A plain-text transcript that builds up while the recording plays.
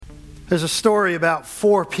There's a story about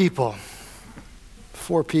four people.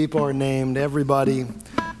 Four people are named everybody,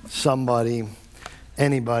 somebody,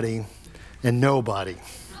 anybody, and nobody.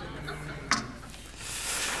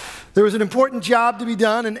 There was an important job to be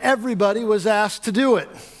done, and everybody was asked to do it.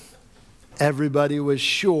 Everybody was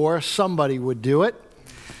sure somebody would do it.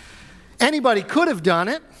 Anybody could have done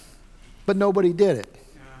it, but nobody did it.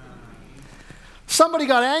 Somebody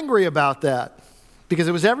got angry about that because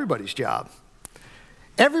it was everybody's job.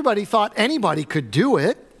 Everybody thought anybody could do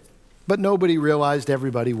it, but nobody realized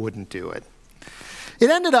everybody wouldn't do it.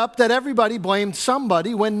 It ended up that everybody blamed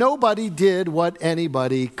somebody when nobody did what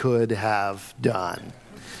anybody could have done.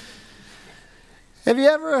 Have you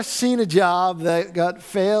ever seen a job that got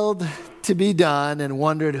failed to be done and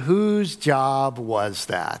wondered whose job was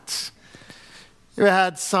that? You ever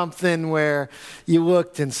had something where you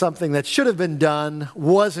looked and something that should have been done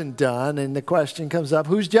wasn't done, and the question comes up,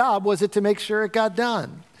 whose job was it to make sure it got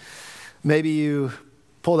done? Maybe you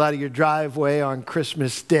pulled out of your driveway on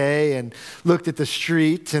Christmas Day and looked at the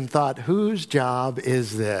street and thought, whose job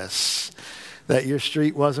is this? That your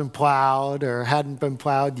street wasn't plowed or hadn't been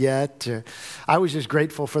plowed yet. I was just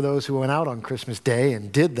grateful for those who went out on Christmas Day and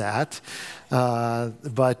did that.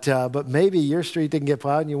 But maybe your street didn't get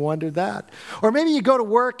plowed and you wondered that. Or maybe you go to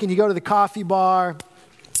work and you go to the coffee bar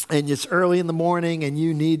and it's early in the morning and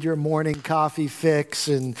you need your morning coffee fix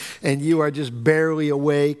and you are just barely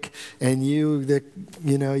awake and you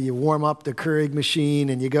warm up the Keurig machine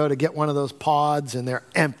and you go to get one of those pods and they're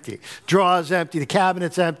empty. Drawers empty, the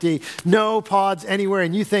cabinet's empty, no pods anywhere,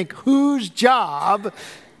 and you think, whose job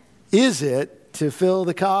is it to fill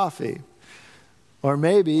the coffee? Or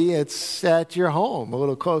maybe it's at your home, a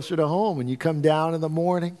little closer to home, and you come down in the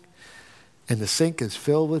morning and the sink is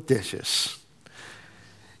filled with dishes.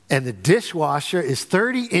 And the dishwasher is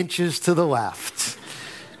 30 inches to the left.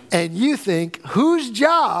 And you think, whose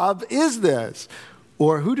job is this?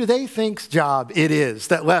 Or who do they think's job it is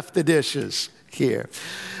that left the dishes here?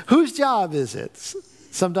 Whose job is it?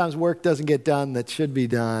 Sometimes work doesn't get done that should be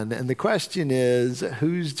done. And the question is,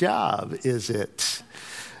 whose job is it?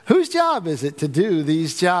 Whose job is it to do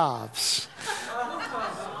these jobs?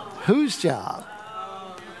 Whose job?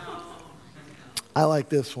 I like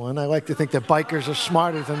this one. I like to think that bikers are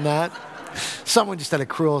smarter than that. Someone just had a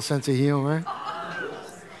cruel sense of humor.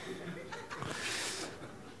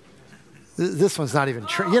 This one's not even,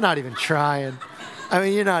 you're not even trying. I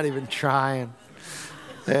mean, you're not even trying.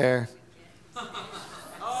 There.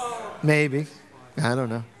 Maybe. I don't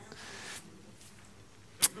know.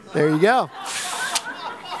 There you go.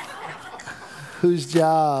 Whose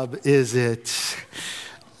job is it?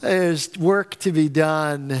 There's work to be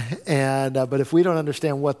done, but if we don't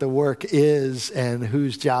understand what the work is and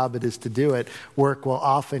whose job it is to do it, work will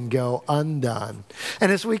often go undone.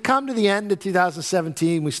 And as we come to the end of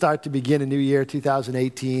 2017, we start to begin a new year,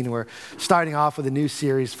 2018. We're starting off with a new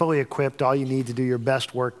series, Fully Equipped, all you need to do your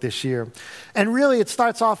best work this year. And really, it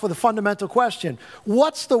starts off with a fundamental question.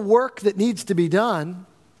 What's the work that needs to be done,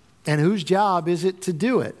 and whose job is it to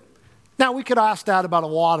do it? Now, we could ask that about a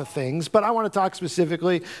lot of things, but I want to talk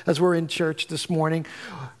specifically as we're in church this morning.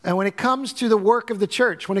 And when it comes to the work of the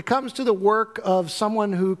church, when it comes to the work of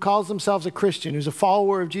someone who calls themselves a Christian, who's a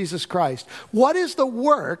follower of Jesus Christ, what is the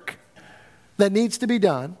work that needs to be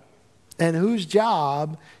done, and whose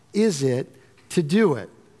job is it to do it?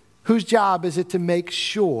 Whose job is it to make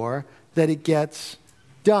sure that it gets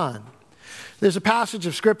done? There's a passage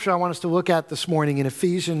of Scripture I want us to look at this morning in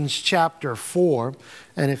Ephesians chapter 4.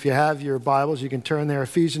 And if you have your Bibles, you can turn there.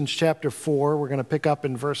 Ephesians chapter 4. We're going to pick up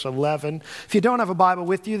in verse 11. If you don't have a Bible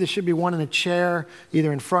with you, there should be one in a chair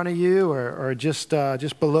either in front of you or just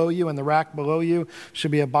below you, in the rack below you.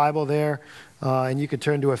 Should be a Bible there. And you can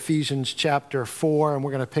turn to Ephesians chapter 4, and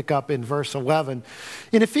we're going to pick up in verse 11.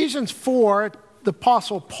 In Ephesians 4, the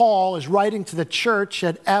Apostle Paul is writing to the church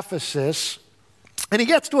at Ephesus, and he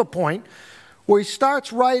gets to a point where he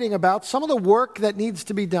starts writing about some of the work that needs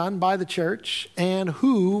to be done by the church and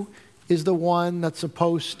who is the one that's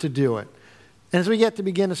supposed to do it. And as we get to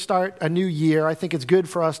begin to start a new year, I think it's good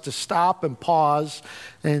for us to stop and pause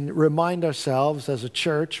and remind ourselves as a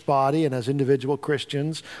church body and as individual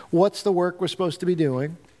Christians, what's the work we're supposed to be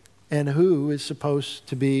doing and who is supposed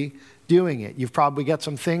to be doing it. You've probably got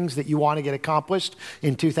some things that you want to get accomplished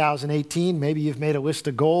in 2018. Maybe you've made a list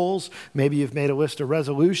of goals. Maybe you've made a list of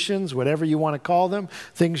resolutions, whatever you want to call them,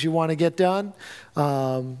 things you want to get done.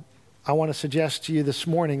 I want to suggest to you this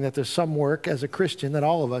morning that there's some work as a Christian that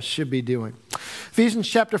all of us should be doing. Ephesians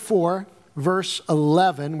chapter 4, verse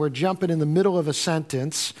 11, we're jumping in the middle of a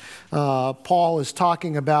sentence. Paul is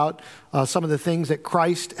talking about some of the things that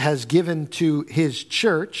Christ has given to his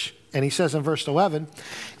church. And he says in verse 11,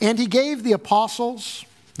 "And he gave the apostles,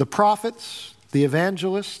 the prophets, the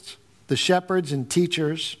evangelists, the shepherds and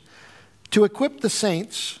teachers to equip the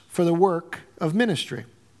saints for the work of ministry,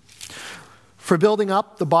 for building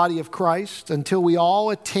up the body of Christ until we all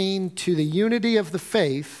attain to the unity of the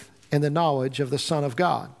faith and the knowledge of the Son of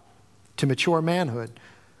God, to mature manhood,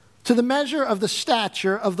 to the measure of the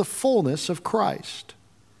stature of the fullness of Christ,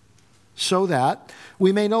 so that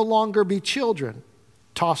we may no longer be children,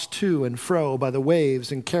 tossed to and fro by the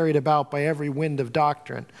waves and carried about by every wind of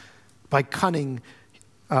doctrine, by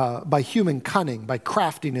human cunning, by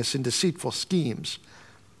craftiness and deceitful schemes.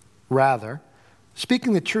 Rather,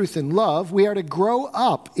 speaking the truth in love, we are to grow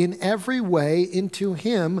up in every way into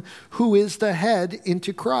him who is the head,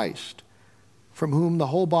 into Christ, from whom the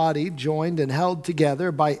whole body, joined and held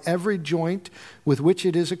together by every joint with which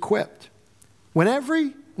it is equipped,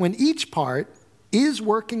 when each part is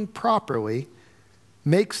working properly,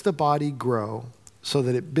 makes the body grow so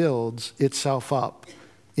that it builds itself up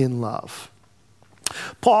in love."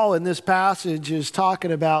 Paul in this passage is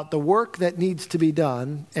talking about the work that needs to be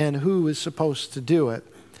done and who is supposed to do it.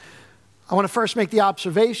 I want to first make the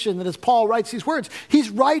observation that as Paul writes these words, he's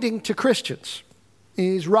writing to Christians.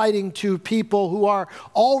 He's writing to people who are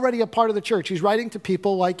already a part of the church. He's writing to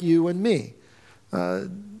people like you and me.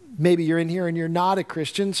 Maybe you're in here and you're not a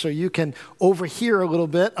Christian, so you can overhear a little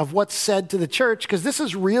bit of what's said to the church, because this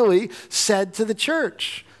is really said to the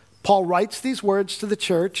church. Paul writes these words to the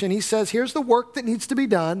church, and he says, here's the work that needs to be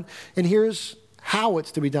done, and here's how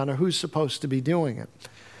it's to be done, or who's supposed to be doing it.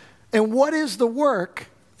 And what is the work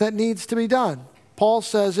that needs to be done? Paul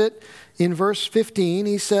says it in verse 15.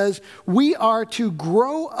 He says, we are to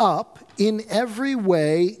grow up in every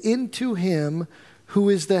way into him who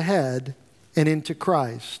is the head, and into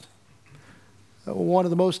Christ. One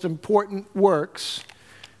of the most important works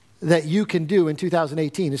that you can do in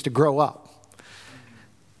 2018 is to grow up.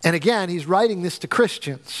 And again, he's writing this to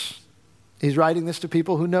Christians. He's writing this to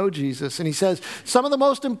people who know Jesus. And he says, some of the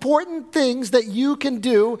most important things that you can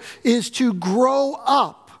do is to grow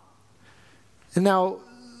up. And now,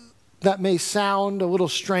 that may sound a little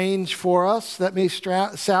strange for us. That may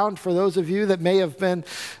sound for those of you that may have been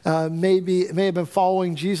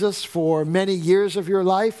following Jesus for many years of your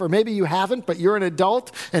life, or maybe you haven't, but you're an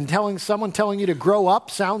adult, and telling you to grow up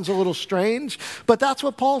sounds a little strange. But that's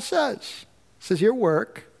what Paul says. He says your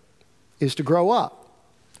work is to grow up.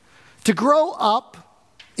 To grow up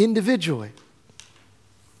individually.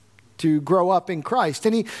 To grow up in Christ.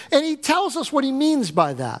 And he tells us what he means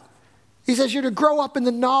by that. He says you're to grow up in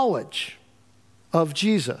the knowledge of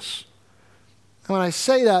Jesus. And when I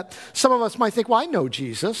say that, some of us might think, well, I know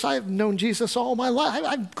Jesus. I've known Jesus all my life.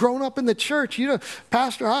 I've grown up in the church. You know,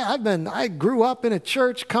 Pastor, I grew up in a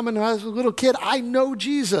church coming when I was a little kid. I know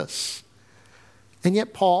Jesus. And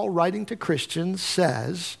yet Paul, writing to Christians,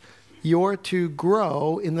 says you're to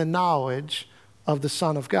grow in the knowledge of the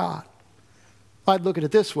Son of God. I'd look at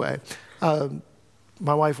it this way.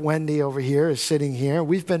 My wife, Wendy, over here is sitting here.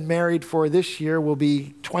 We've been married for this year will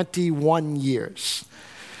be 21 years,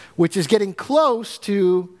 which is getting close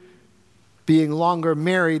to being longer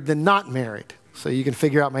married than not married. So you can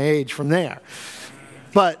figure out my age from there.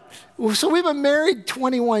 So we've been married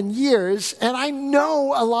 21 years, and I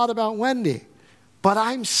know a lot about Wendy, but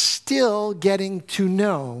I'm still getting to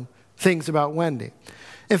know things about Wendy.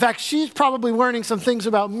 In fact, she's probably learning some things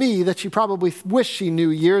about me that she probably wished she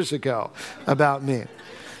knew years ago about me.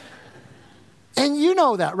 And you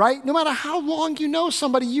know that, right? No matter how long you know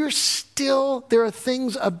somebody, there are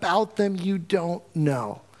things about them you don't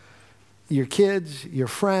know. Your kids, your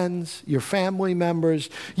friends, your family members.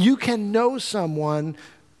 You can know someone,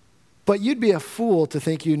 but you'd be a fool to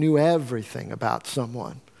think you knew everything about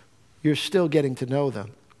someone. You're still getting to know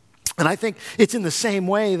them. And I think it's in the same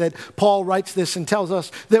way that Paul writes this and tells us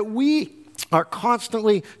that we are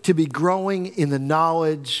constantly to be growing in the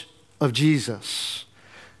knowledge of Jesus.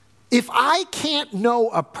 If I can't know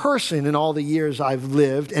a person in all the years I've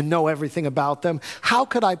lived and know everything about them, how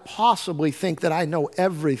could I possibly think that I know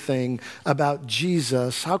everything about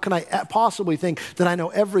Jesus? How can I possibly think that I know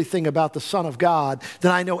everything about the Son of God,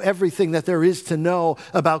 that I know everything that there is to know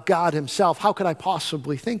about God himself? How could I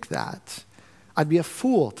possibly think that? I'd be a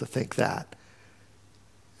fool to think that.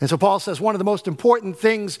 And so Paul says one of the most important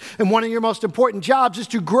things and one of your most important jobs is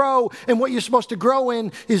to grow, and what you're supposed to grow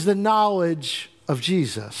in is the knowledge of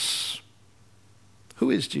Jesus. Who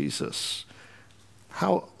is Jesus?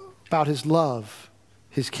 How about his love,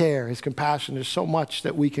 his care, his compassion? There's so much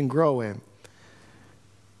that we can grow in.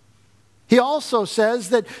 He also says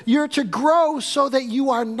that you're to grow so that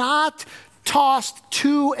you are not tossed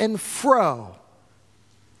to and fro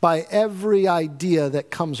by every idea that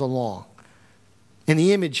comes along. And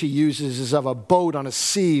the image he uses is of a boat on a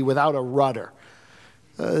sea without a rudder.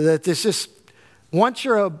 That there's just, once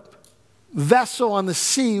you're a vessel on the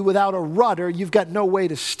sea without a rudder, you've got no way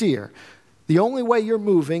to steer. The only way you're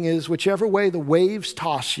moving is whichever way the waves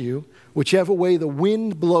toss you, whichever way the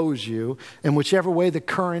wind blows you, and whichever way the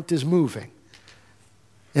current is moving.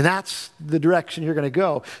 And that's the direction you're going to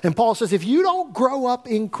go. And Paul says, if you don't grow up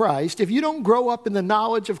in Christ, if you don't grow up in the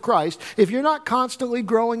knowledge of Christ, if you're not constantly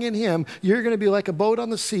growing in him, you're going to be like a boat on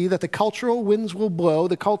the sea that the cultural winds will blow,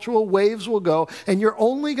 the cultural waves will go, and you're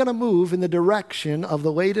only going to move in the direction of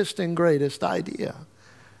the latest and greatest idea.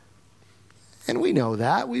 And we know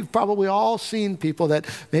that. We've probably all seen people that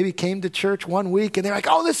maybe came to church one week and they're like,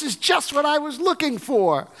 oh, this is just what I was looking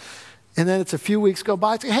for. And then it's a few weeks go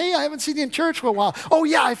by, and say, hey, I haven't seen you in church for a while. Oh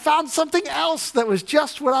yeah, I found something else that was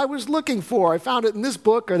just what I was looking for. I found it in this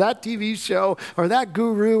book or that TV show or that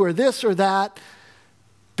guru or this or that.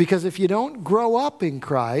 Because if you don't grow up in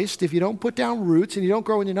Christ, if you don't put down roots and you don't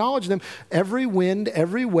grow in your knowledge of them, every wind,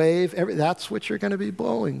 every wave, that's what you're going to be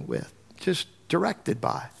blowing with, just directed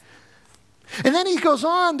by. And then he goes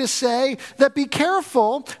on to say that be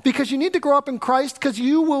careful because you need to grow up in Christ because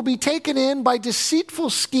you will be taken in by deceitful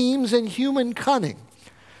schemes and human cunning.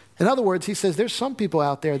 In other words, he says there's some people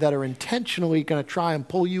out there that are intentionally going to try and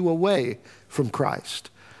pull you away from Christ.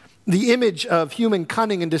 The image of human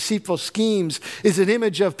cunning and deceitful schemes is an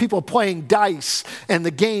image of people playing dice and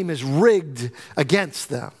the game is rigged against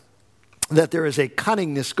them. That there is a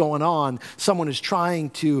cunningness going on. Someone is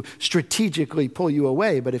trying to strategically pull you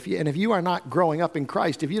away. But if you are not growing up in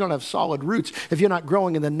Christ, if you don't have solid roots, if you're not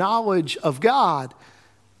growing in the knowledge of God,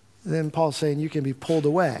 then Paul's saying you can be pulled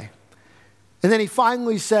away. And then he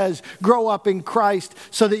finally says, grow up in Christ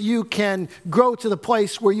so that you can grow to the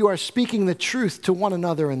place where you are speaking the truth to one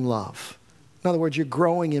another in love. In other words, you're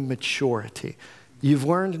growing in maturity. You've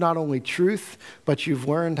learned not only truth, but you've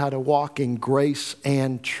learned how to walk in grace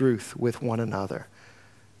and truth with one another.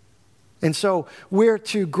 And so we're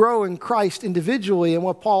to grow in Christ individually. And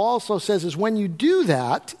what Paul also says is when you do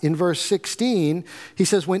that, in verse 16, he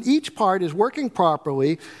says, when each part is working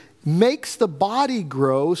properly, makes the body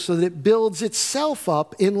grow so that it builds itself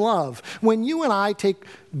up in love. When you and I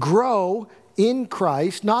grow in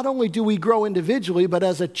Christ, not only do we grow individually, but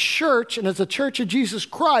as a church and as a church of Jesus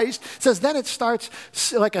Christ, it says then it starts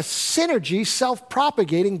like a synergy,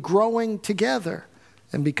 self-propagating, growing together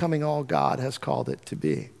and becoming all God has called it to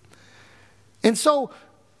be. And so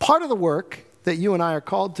part of the work that you and I are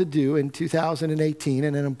called to do in 2018,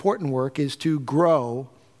 and an important work, is to grow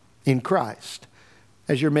in Christ.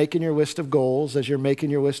 As you're making your list of goals, as you're making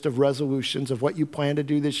your list of resolutions of what you plan to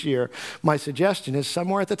do this year, my suggestion is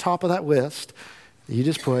somewhere at the top of that list, you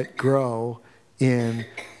just put grow in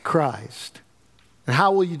Christ. And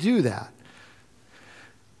how will you do that?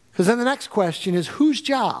 Because then the next question is, whose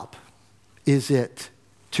job is it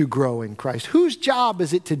to grow in Christ? Whose job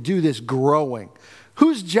is it to do this growing?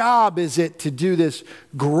 Whose job is it to do this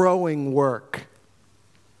growing work?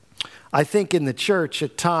 I think in the church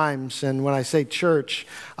at times, and when I say church,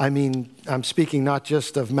 I mean, I'm speaking not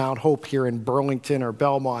just of Mount Hope here in Burlington or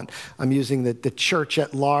Belmont. I'm using the church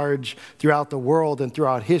at large throughout the world and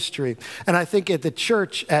throughout history. And I think at the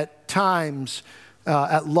church at times,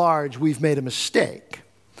 at large, we've made a mistake.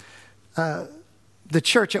 The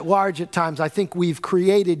church at large at times, I think we've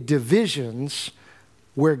created divisions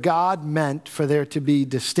where God meant for there to be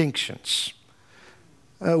distinctions.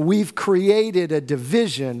 We've created a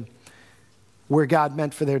division where God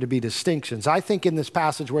meant for there to be distinctions. I think in this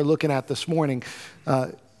passage we're looking at this morning,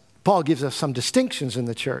 Paul gives us some distinctions in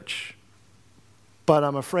the church. But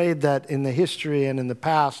I'm afraid that in the history and in the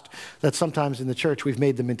past, that sometimes in the church we've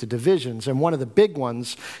made them into divisions. And one of the big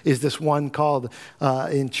ones is this one called,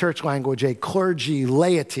 in church language, a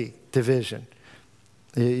clergy-laity division.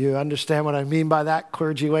 You understand what I mean by that,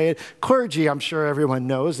 clergy-laity? Clergy, I'm sure everyone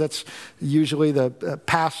knows, that's usually the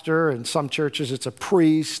pastor. In some churches, it's a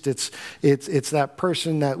priest. It's that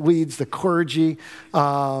person that leads the clergy,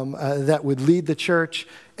 that would lead the church.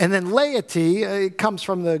 And then laity, it comes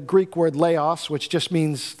from the Greek word laos, which just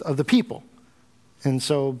means of the people. And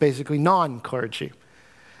so basically non-clergy.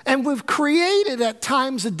 And we've created at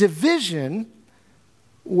times a division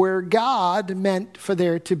where God meant for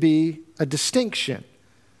there to be a distinction.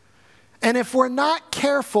 And if we're not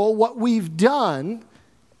careful, what we've done,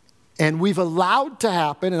 and we've allowed to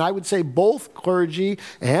happen, and I would say both clergy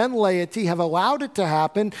and laity have allowed it to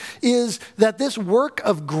happen, is that this work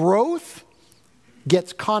of growth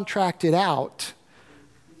gets contracted out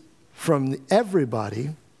from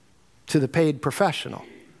everybody to the paid professional.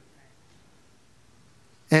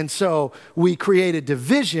 And so we create a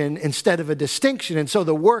division instead of a distinction. And so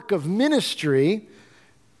the work of ministry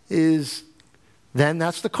is, then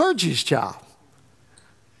that's the clergy's job.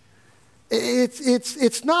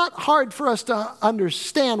 It's not hard for us to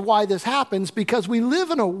understand why this happens, because we live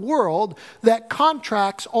in a world that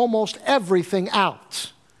contracts almost everything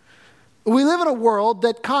out. We live in a world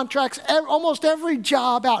that contracts almost every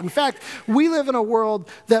job out. In fact, we live in a world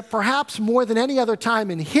that perhaps more than any other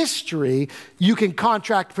time in history, you can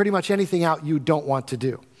contract pretty much anything out you don't want to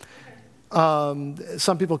do.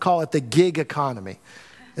 Some people call it the gig economy.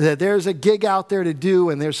 That there's a gig out there to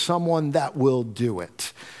do, and there's someone that will do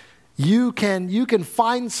it. You can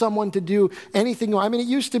find someone to do anything. I mean, it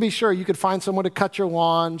used to be, sure, you could find someone to cut your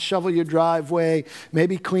lawn, shovel your driveway,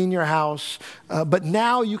 maybe clean your house. But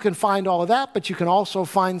now you can find all of that, but you can also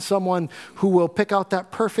find someone who will pick out that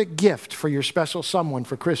perfect gift for your special someone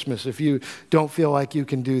for Christmas if you don't feel like you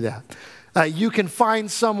can do that. You can find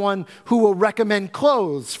someone who will recommend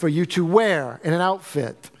clothes for you to wear in an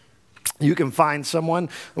outfit. You can find someone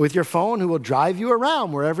with your phone who will drive you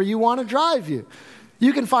around wherever you want to drive you.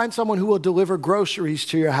 You can find someone who will deliver groceries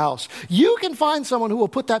to your house. You can find someone who will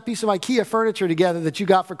put that piece of IKEA furniture together that you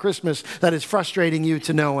got for Christmas that is frustrating you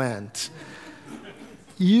to no end.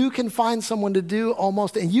 You can find someone to do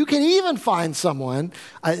almost, and you can even find someone,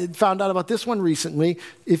 I found out about this one recently,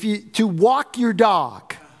 to walk your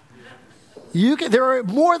dog. There are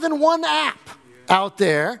more than one app out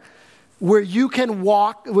there where you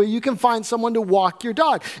can find someone to walk your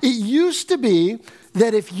dog. It used to be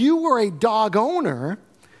that if you were a dog owner,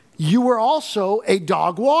 you were also a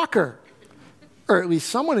dog walker. Or at least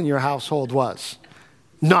someone in your household was.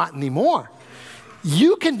 Not anymore.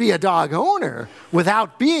 You can be a dog owner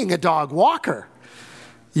without being a dog walker.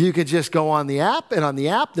 You could just go on the app, and on the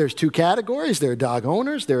app there's two categories. There are dog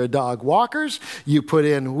owners, there are dog walkers. You put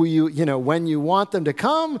in who when you want them to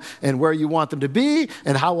come and where you want them to be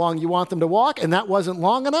and how long you want them to walk, and that wasn't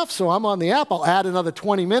long enough, so I'm on the app. I'll add another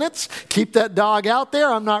 20 minutes, keep that dog out there.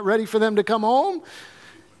 I'm not ready for them to come home.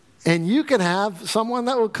 And you can have someone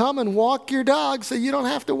that will come and walk your dog so you don't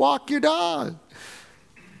have to walk your dog.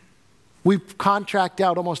 We contract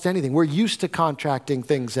out almost anything. We're used to contracting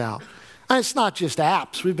things out. And it's not just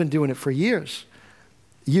apps. We've been doing it for years.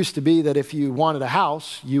 It used to be that if you wanted a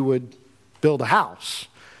house, you would build a house.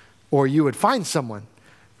 Or you would find someone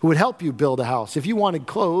who would help you build a house. If you wanted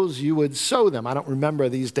clothes, you would sew them. I don't remember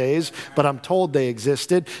these days, but I'm told they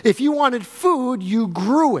existed. If you wanted food, you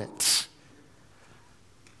grew it.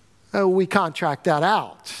 We contract that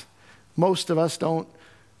out. Most of us don't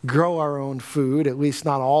grow our own food, at least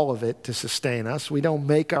not all of it, to sustain us. We don't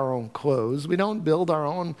make our own clothes. We don't build our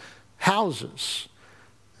own houses.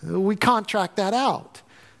 We contract that out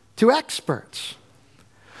to experts.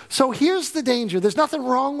 So here's the danger. There's nothing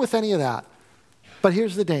wrong with any of that. But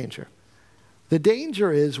here's the danger. The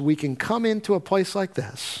danger is we can come into a place like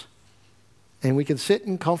this and we can sit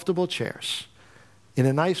in comfortable chairs in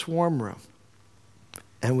a nice warm room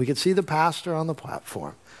and we can see the pastor on the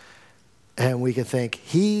platform and we can think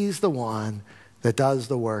he's the one that does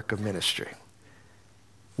the work of ministry.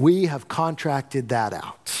 We have contracted that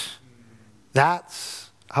out. That's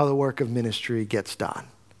how the work of ministry gets done.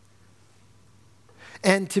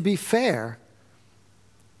 And to be fair,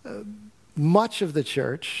 much of the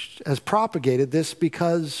church has propagated this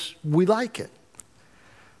because we like it.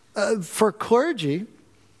 For clergy,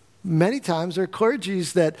 many times there are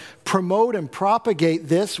clergies that promote and propagate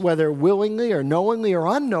this, whether willingly or knowingly or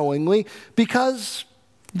unknowingly, because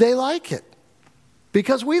they like it,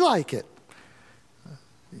 because we like it.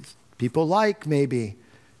 People like maybe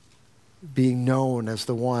being known as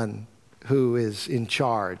the one who is in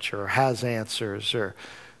charge or has answers, or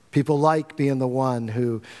people like being the one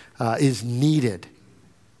who is needed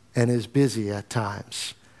and is busy at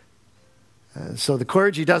times. So the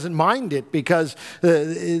clergy doesn't mind it because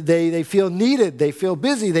they feel needed, they feel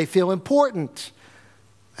busy, they feel important.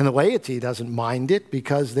 And the laity doesn't mind it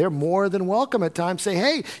because they're more than welcome at times. Say,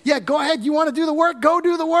 hey, yeah, go ahead, you want to do the work? Go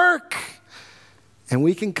do the work. And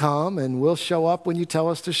we can come and we'll show up when you tell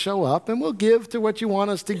us to show up, and we'll give to what you want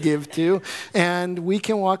us to give to. And we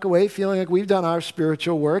can walk away feeling like we've done our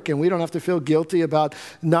spiritual work, and we don't have to feel guilty about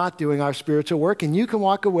not doing our spiritual work. And you can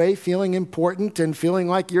walk away feeling important and feeling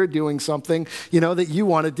like you're doing something, that you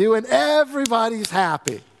want to do, and everybody's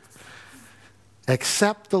happy.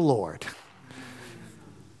 Except the Lord.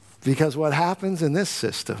 Because what happens in this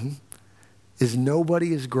system is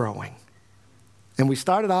nobody is growing. And we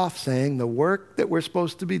started off saying the work that we're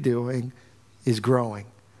supposed to be doing is growing.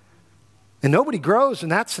 And nobody grows in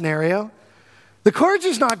that scenario. The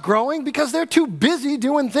clergy's not growing because they're too busy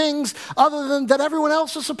doing things other than that everyone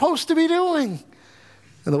else is supposed to be doing.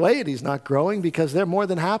 And the laity's not growing because they're more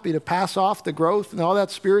than happy to pass off the growth and all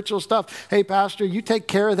that spiritual stuff. Hey, pastor, you take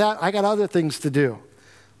care of that. I got other things to do.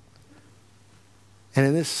 And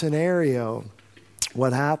in this scenario,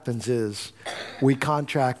 what happens is we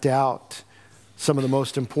contract out some of the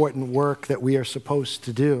most important work that we are supposed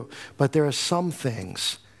to do. But there are some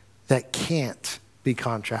things that can't be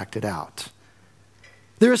contracted out.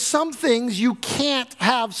 There are some things you can't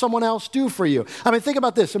have someone else do for you. I mean, think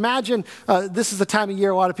about this. Imagine this is the time of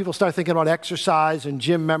year a lot of people start thinking about exercise and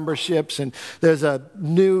gym memberships. And there's a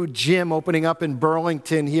new gym opening up in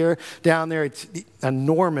Burlington here. Down there, it's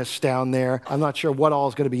enormous down there. I'm not sure what all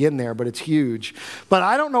is going to be in there, but it's huge. But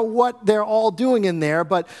I don't know what they're all doing in there.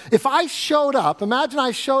 But if I showed up, imagine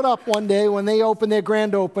I showed up one day when they opened their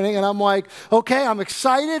grand opening, and I'm like, okay, I'm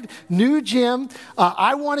excited, new gym.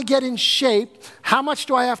 I want to get in shape. How much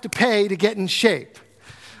do I have to pay to get in shape?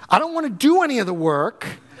 I don't want to do any of the work.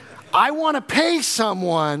 I want to pay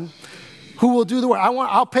someone who will do the work.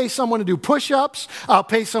 I'll pay someone to do push-ups. I'll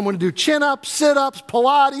pay someone to do chin-ups, sit-ups,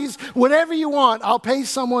 Pilates, whatever you want. I'll pay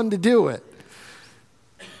someone to do it.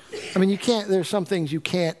 I mean, there's some things you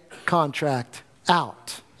can't contract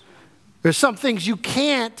out. There's some things you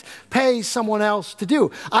can't pay someone else to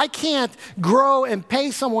do. I can't grow and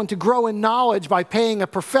pay someone to grow in knowledge by paying a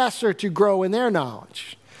professor to grow in their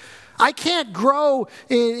knowledge. I can't grow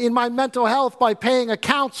in my mental health by paying a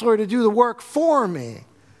counselor to do the work for me.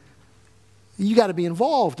 You got to be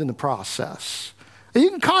involved in the process. You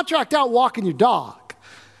can contract out walking your dog,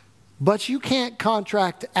 but you can't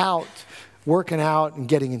contract out working out and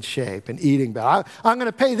getting in shape and eating better. I'm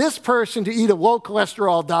going to pay this person to eat a low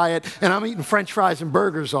cholesterol diet, and I'm eating French fries and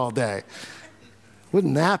burgers all day.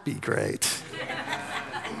 Wouldn't that be great?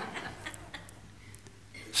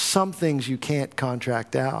 Some things you can't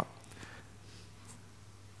contract out.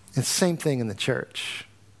 It's the same thing in the church.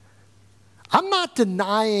 I'm not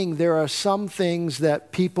denying there are some things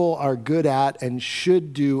that people are good at and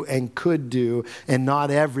should do and could do, and not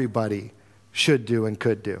everybody should do and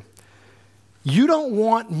could do. You don't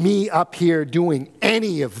want me up here doing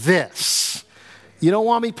any of this. You don't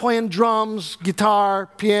want me playing drums, guitar,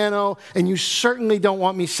 piano, and you certainly don't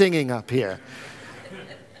want me singing up here.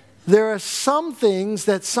 There are some things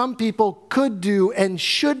that some people could do and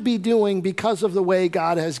should be doing because of the way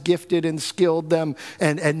God has gifted and skilled them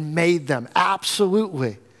and made them.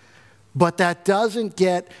 Absolutely. But that doesn't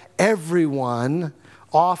get everyone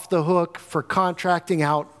off the hook for contracting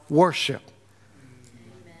out worship.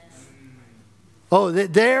 Oh,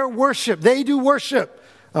 they're worship. They do worship.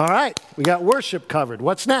 All right, we got worship covered.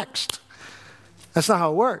 What's next? That's not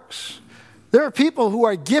how it works. There are people who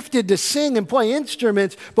are gifted to sing and play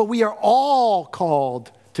instruments, but we are all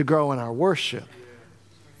called to grow in our worship.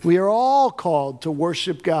 We are all called to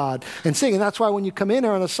worship God and sing. And that's why when you come in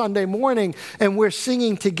here on a Sunday morning and we're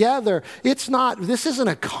singing together, this isn't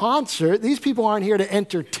a concert. These people aren't here to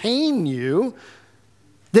entertain you.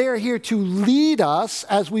 They are here to lead us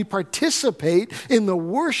as we participate in the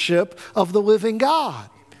worship of the living God.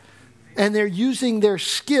 And they're using their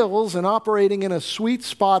skills and operating in a sweet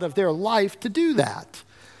spot of their life to do that.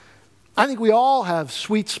 I think we all have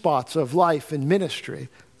sweet spots of life and ministry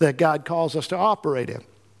that God calls us to operate in.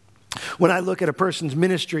 When I look at a person's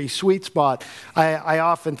ministry sweet spot, I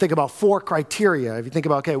often think about 4 criteria. If you think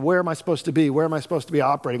about, okay, where am I supposed to be? Where am I supposed to be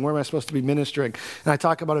operating? Where am I supposed to be ministering? And I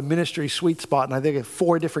talk about a ministry sweet spot, and I think of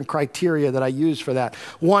 4 different criteria that I use for that.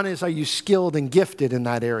 One is, are you skilled and gifted in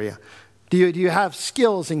that area? Do you have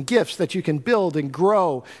skills and gifts that you can build and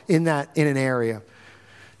grow in an area?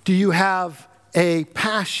 Do you have a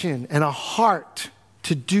passion and a heart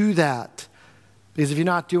to do that? Because if you're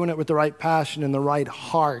not doing it with the right passion and the right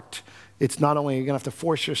heart, it's not only you're going to have to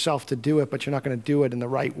force yourself to do it, but you're not going to do it in the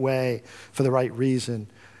right way for the right reason.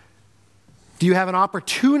 Do you have an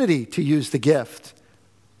opportunity to use the gift?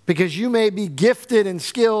 Because you may be gifted and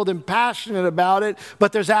skilled and passionate about it,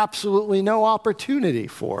 but there's absolutely no opportunity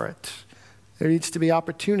for it. There needs to be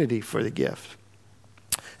opportunity for the gift.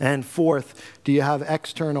 And 4th, do you have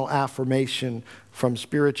external affirmation from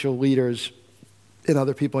spiritual leaders and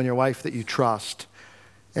other people in your life that you trust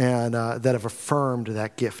and that have affirmed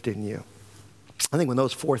that gift in you? I think when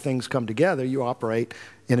those 4 things come together, you operate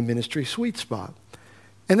in a ministry sweet spot.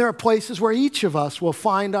 And there are places where each of us will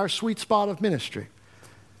find our sweet spot of ministry.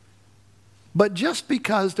 But just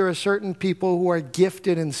because there are certain people who are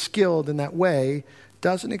gifted and skilled in that way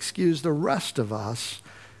doesn't excuse the rest of us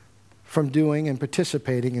from doing and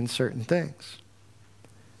participating in certain things.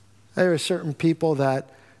 There are certain people that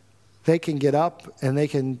they can get up and they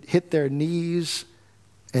can hit their knees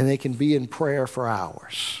and they can be in prayer for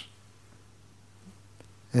hours.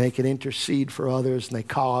 And they can intercede for others, and they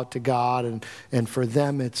call out to God, and for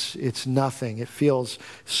them it's nothing. It feels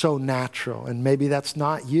so natural, and maybe that's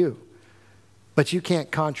not you. But you can't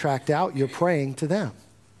contract out your praying to them.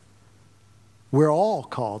 We're all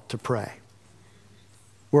called to pray.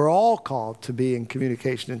 We're all called to be in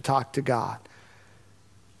communication and talk to God.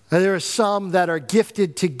 And there are some that are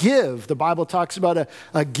gifted to give. The Bible talks about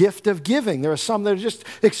a gift of giving. There are some that are just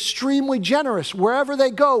extremely generous. Wherever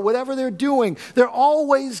they go, whatever they're doing, they're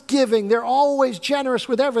always giving. They're always generous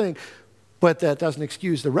with everything. But that doesn't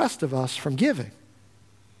excuse the rest of us from giving.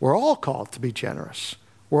 We're all called to be generous.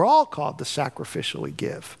 We're all called to sacrificially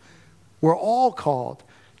give. We're all called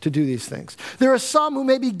to do these things. There are some who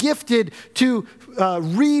may be gifted to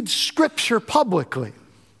read Scripture publicly.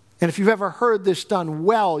 And if you've ever heard this done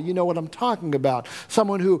well, you know what I'm talking about.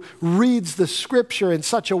 Someone who reads the Scripture in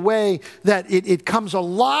such a way that it comes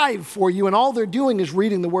alive for you, and all they're doing is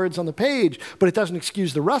reading the words on the page, but it doesn't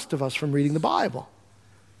excuse the rest of us from reading the Bible.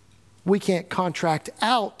 We can't contract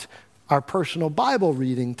out our personal Bible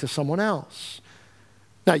reading to someone else.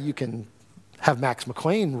 Now, you can have Max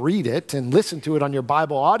McLean read it and listen to it on your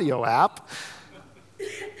Bible audio app,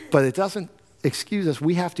 but it doesn't excuse us.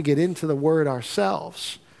 We have to get into the Word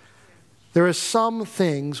ourselves. There are some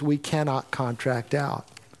things we cannot contract out.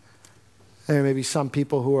 There may be some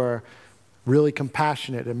people who are really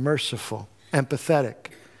compassionate and merciful, empathetic.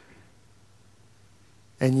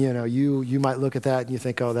 And you might look at that and you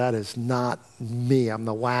think, oh, that is not me. I'm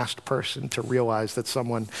the last person to realize that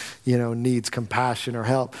someone, needs compassion or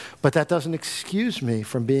help. But that doesn't excuse me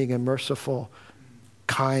from being a merciful,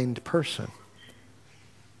 kind person.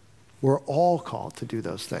 We're all called to do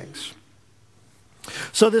those things.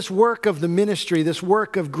 So this work of the ministry, this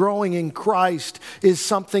work of growing in Christ is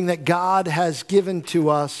something that God has given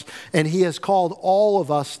to us, and He has called all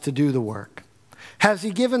of us to do the work. Has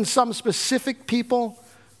He given some specific people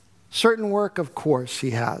certain work? Of course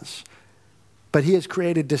He has. But He has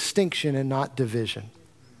created distinction and not division.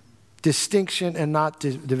 Distinction and not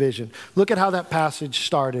division. Look at how that passage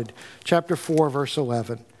started. Chapter 4, verse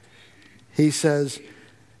 11. He says,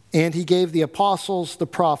 and He gave the apostles, the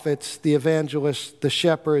prophets, the evangelists, the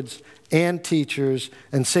shepherds, and teachers,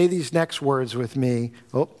 and say these next words with me.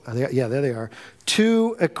 Oh, yeah, there they are.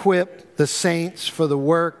 To equip the saints for the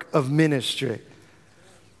work of ministry.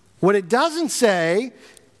 What it doesn't say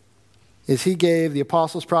is He gave the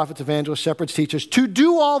apostles, prophets, evangelists, shepherds, teachers to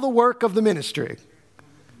do all the work of the ministry.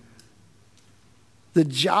 The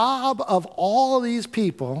job of all of these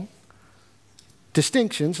people,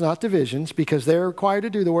 distinctions, not divisions, because they're required to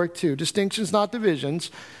do the work too. Distinctions, not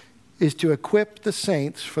divisions, is to equip the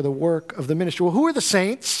saints for the work of the ministry. Well, who are the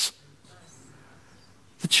saints?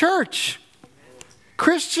 The church.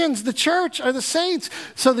 Christians, the church, are the saints.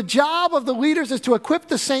 So the job of the leaders is to equip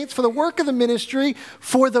the saints for the work of the ministry,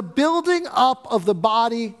 for the building up of the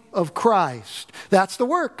body of Christ. That's the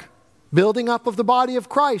work. Building up of the body of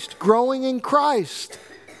Christ, growing in Christ.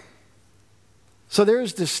 So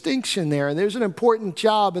there's distinction there, and there's an important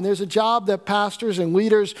job, and there's a job that pastors and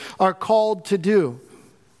leaders are called to do.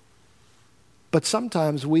 But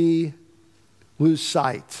sometimes we lose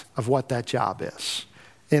sight of what that job is.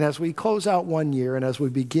 And as we close out one year and as we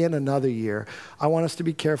begin another year, I want us to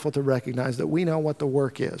be careful to recognize that we know what the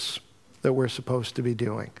work is that we're supposed to be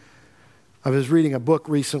doing. I was reading a book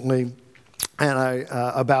recently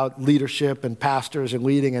about leadership and pastors and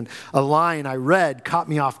leading, and a line I read caught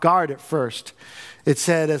me off guard at first. It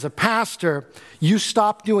said, as a pastor, you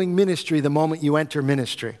stop doing ministry the moment you enter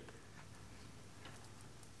ministry.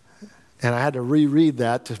 And I had to reread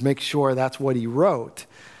that to make sure that's what he wrote.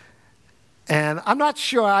 And I'm not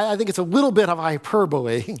sure, I think it's a little bit of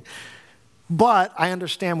hyperbole, but I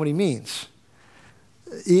understand what he means.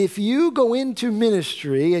 If you go into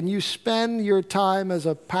ministry and you spend your time as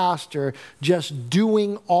a pastor just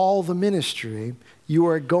doing all the ministry, you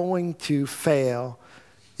are going to fail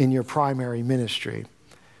in your primary ministry,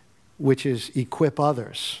 which is equip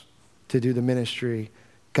others to do the ministry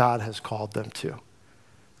God has called them to.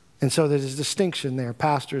 And so there's a distinction there.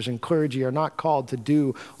 Pastors and clergy are not called to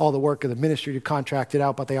do all the work of the ministry, to contract it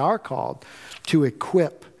out, but they are called to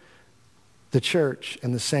equip the church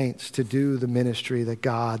and the saints to do the ministry that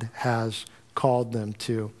God has called them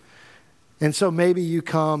to. And so maybe you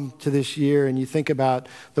come to this year and you think about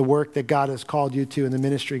the work that God has called you to and the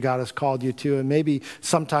ministry God has called you to. And maybe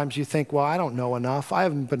sometimes you think, well, I don't know enough. I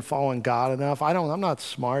haven't been following God enough. I'm not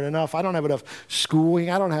smart enough. I don't have enough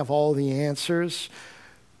schooling. I don't have all the answers.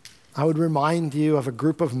 I would remind you of a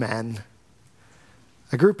group of men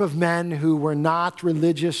who were not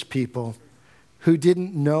religious people, who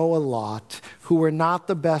didn't know a lot, who were not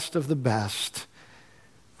the best of the best,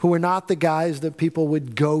 who were not the guys that people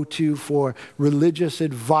would go to for religious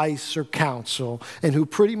advice or counsel, and who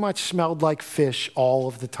pretty much smelled like fish all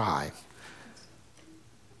of the time.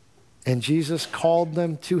 And Jesus called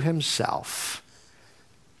them to himself.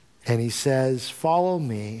 And he says, follow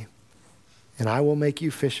me, and I will make you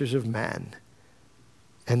fishers of men.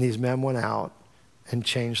 And these men went out and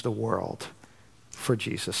changed the world for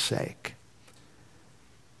Jesus' sake.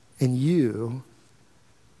 And you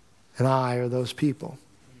and I are those people.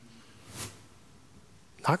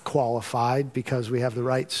 Not qualified because we have the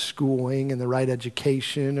right schooling and the right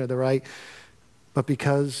education or but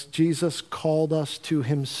because Jesus called us to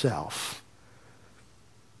himself.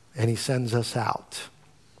 And he sends us out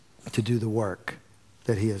to do the work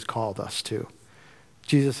that he has called us to.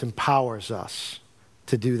 Jesus empowers us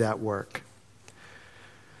to do that work.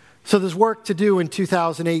 So there's work to do in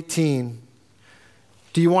 2018.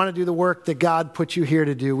 Do you want to do the work that God put you here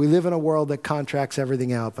to do? We live in a world that contracts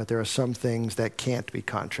everything out, but there are some things that can't be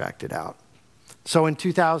contracted out. So in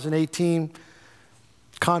 2018,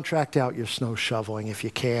 contract out your snow shoveling if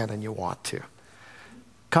you can and you want to.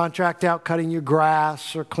 Contract out cutting your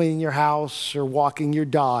grass or cleaning your house or walking your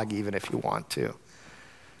dog even if you want to.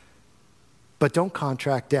 But don't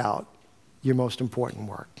contract out your most important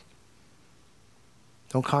work.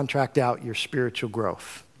 Don't contract out your spiritual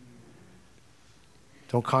growth.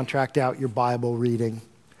 Don't contract out your Bible reading,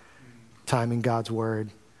 time in God's Word.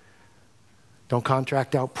 Don't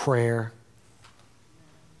contract out prayer.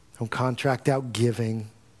 Don't contract out giving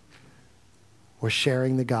or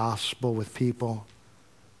sharing the gospel with people.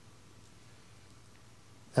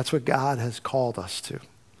 That's what God has called us to.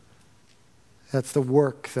 That's the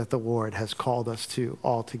work that the Lord has called us to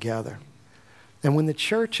altogether. And when the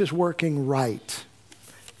church is working right,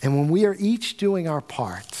 and when we are each doing our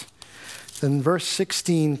part, then verse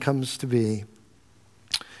 16 comes to be.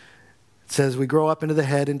 It says, we grow up into the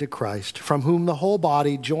head, into Christ, from whom the whole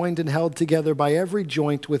body, joined and held together by every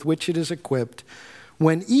joint with which it is equipped,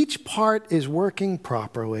 when each part is working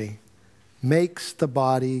properly, makes the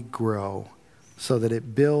body grow so that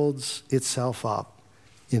it builds itself up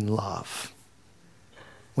in love.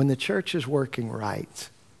 When the church is working right,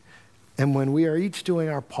 and when we are each doing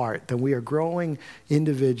our part, then we are growing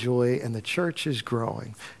individually and the church is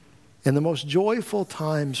growing. And the most joyful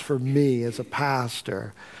times for me as a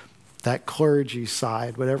pastor, that clergy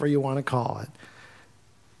side, whatever you want to call it,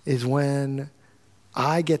 is when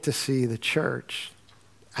I get to see the church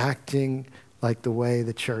acting like the way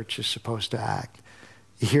the church is supposed to act.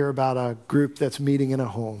 You hear about a group that's meeting in a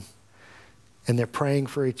home, and they're praying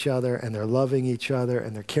for each other, and they're loving each other,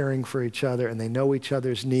 and they're caring for each other, and they know each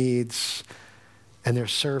other's needs, and they're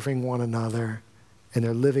serving one another, and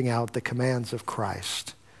they're living out the commands of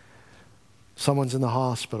Christ. Someone's in the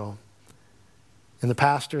hospital, and the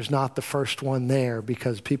pastor's not the first one there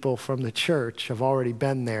because people from the church have already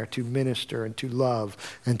been there to minister and to love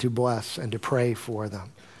and to bless and to pray for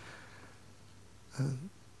them.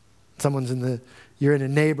 You're in a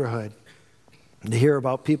neighborhood, and to hear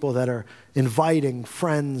about people that are inviting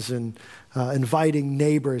friends and inviting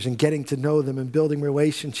neighbors and getting to know them and building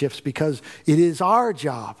relationships, because it is our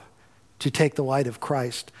job to take the light of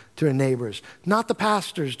Christ to our neighbors. Not the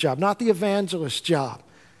pastor's job, not the evangelist's job.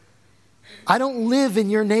 I don't live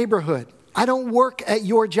in your neighborhood. I don't work at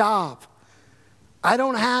your job. I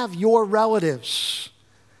don't have your relatives.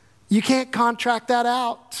 You can't contract that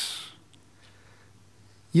out.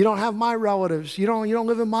 You don't have my relatives. You don't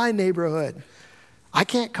live in my neighborhood. I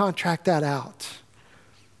can't contract that out.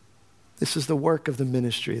 This is the work of the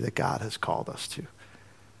ministry that God has called us to.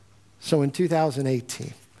 So in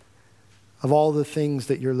 2018, of all the things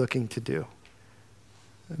that you're looking to do,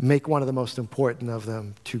 make one of the most important of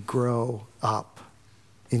them to grow up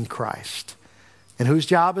in Christ. And whose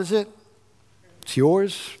job is it? It's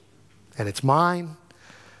yours and it's mine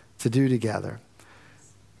to do together.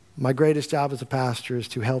 My greatest job as a pastor is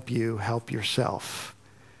to help you help yourself,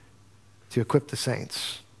 to equip the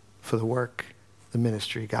saints for the work, the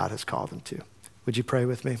ministry God has called them to. Would you pray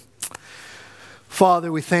with me?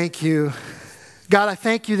 Father, we thank you. God, I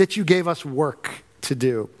thank you that you gave us work to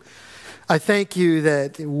do. I thank you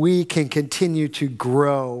that we can continue to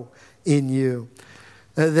grow in you,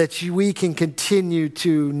 that we can continue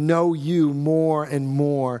to know you more and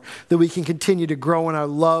more, that we can continue to grow in our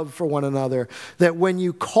love for one another, that when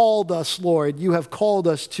you called us, Lord, you have called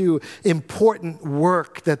us to important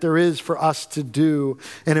work that there is for us to do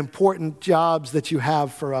and important jobs that you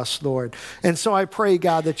have for us, Lord. And so I pray,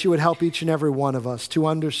 God, that you would help each and every one of us to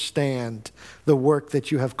understand the work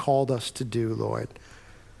that you have called us to do, Lord.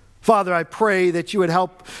 Father, I pray that you would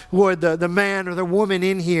help, Lord, the man or the woman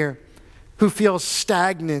in here who feels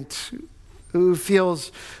stagnant, who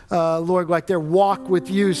feels, Lord, like their walk with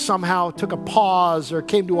you somehow took a pause or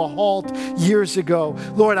came to a halt years ago.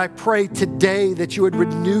 Lord, I pray today that you would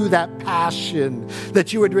renew that passion,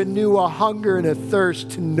 that you would renew a hunger and a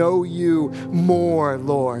thirst to know you more,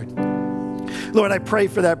 Lord. Lord, I pray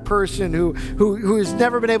for that person who has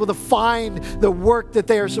never been able to find the work that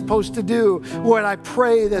they are supposed to do. Lord, I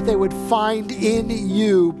pray that they would find in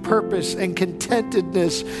you purpose and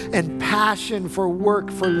contentedness and passion for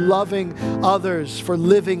work, for loving others, for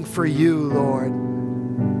living for you, Lord.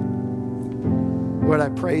 Lord, I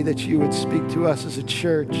pray that you would speak to us as a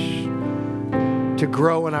church to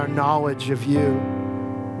grow in our knowledge of you.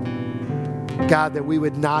 God, that we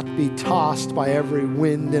would not be tossed by every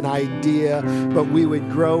wind and idea, but we would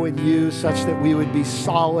grow in you such that we would be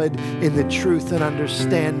solid in the truth and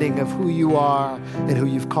understanding of who you are and who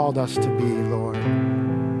you've called us to be, Lord.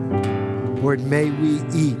 Lord, may we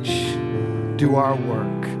each do our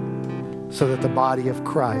work so that the body of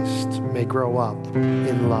Christ may grow up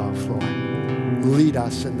in love, Lord. Lead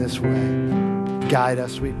us in this way. Guide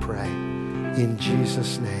us, we pray. In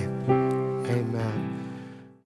Jesus' name, amen.